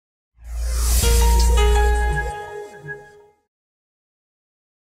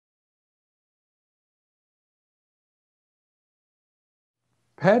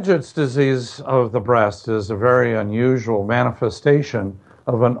Paget's disease of the breast is a very unusual manifestation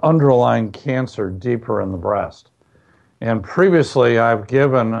of an underlying cancer deeper in the breast. And previously, I've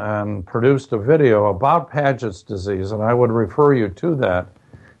given and produced a video about Paget's disease, and I would refer you to that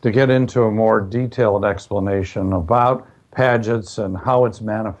to get into a more detailed explanation about Paget's and how it's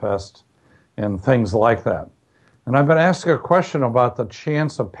manifest and things like that. And I've been asked a question about the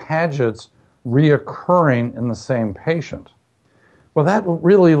chance of Paget's reoccurring in the same patient. Well, that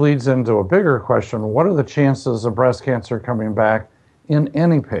really leads into a bigger question. What are the chances of breast cancer coming back in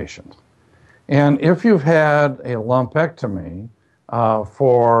any patient? And if you've had a lumpectomy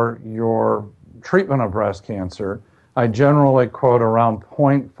for your treatment of breast cancer, I generally quote around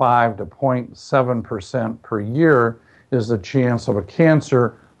 0.5 to 0.7% per year is the chance of a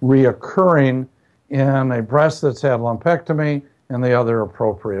cancer reoccurring in a breast that's had lumpectomy and the other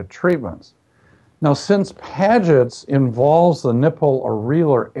appropriate treatments. Now, since Paget's involves the nipple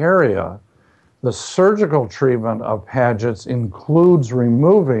areolar area, the surgical treatment of Paget's includes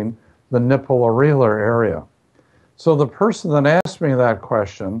removing the nipple areolar area. So the person that asked me that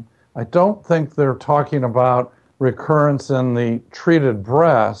question, I don't think they're talking about recurrence in the treated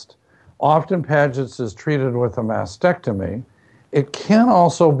breast. Often Paget's is treated with a mastectomy. It can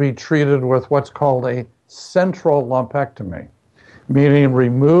also be treated with what's called a central lumpectomy, meaning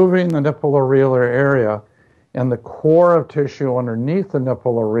removing the nipple areolar area and the core of tissue underneath the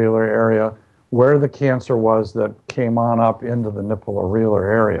nipple areolar area where the cancer was that came on up into the nipple areolar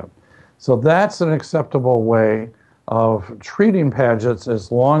area. So that's an acceptable way of treating Paget's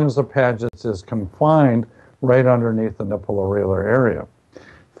as long as the Paget's is confined right underneath the nipple areolar area.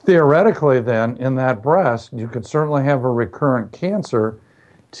 Theoretically then, in that breast, you could certainly have a recurrent cancer.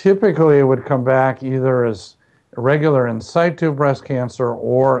 Typically it would come back either as regular in situ breast cancer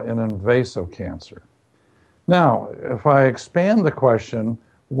or an invasive cancer. Now, if I expand the question,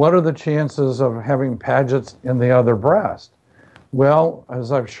 what are the chances of having Paget's in the other breast? Well,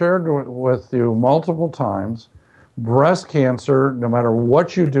 as I've shared with you multiple times, breast cancer, no matter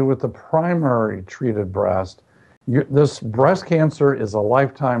what you do with the primary treated breast, this breast cancer is a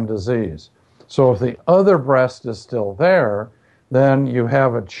lifetime disease. So if the other breast is still there, then you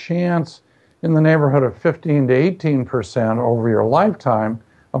have a chance in the neighborhood of 15 to 18% over your lifetime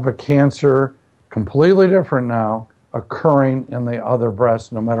of a cancer completely different now occurring in the other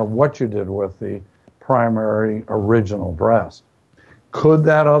breast, no matter what you did with the primary original breast. Could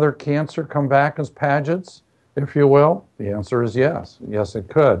that other cancer come back as Paget's, if you will? The answer is yes. Yes, it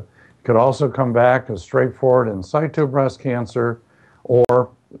could. It could also come back as straightforward in situ breast cancer or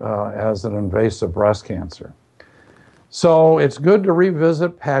as an invasive breast cancer. So it's good to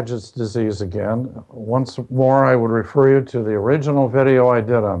revisit Paget's disease again. Once more, I would refer you to the original video I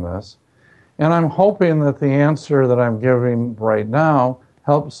did on this. And I'm hoping that the answer that I'm giving right now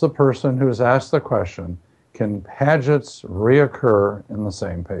helps the person who's asked the question, can Paget's reoccur in the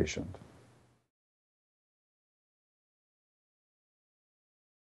same patient?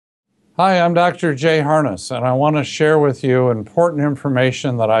 Hi, I'm Dr. Jay Harness, and I want to share with you important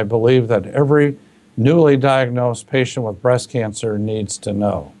information that I believe that every newly diagnosed patient with breast cancer needs to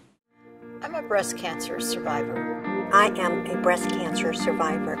know. I'm a breast cancer survivor. I am a breast cancer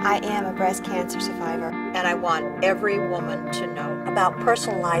survivor. I am a breast cancer survivor. And I want every woman to know about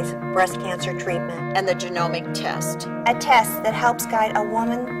personalized breast cancer treatment and the genomic test. A test that helps guide a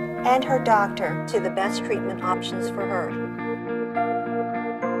woman and her doctor to the best treatment options for her.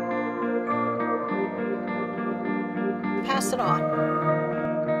 Pass it on.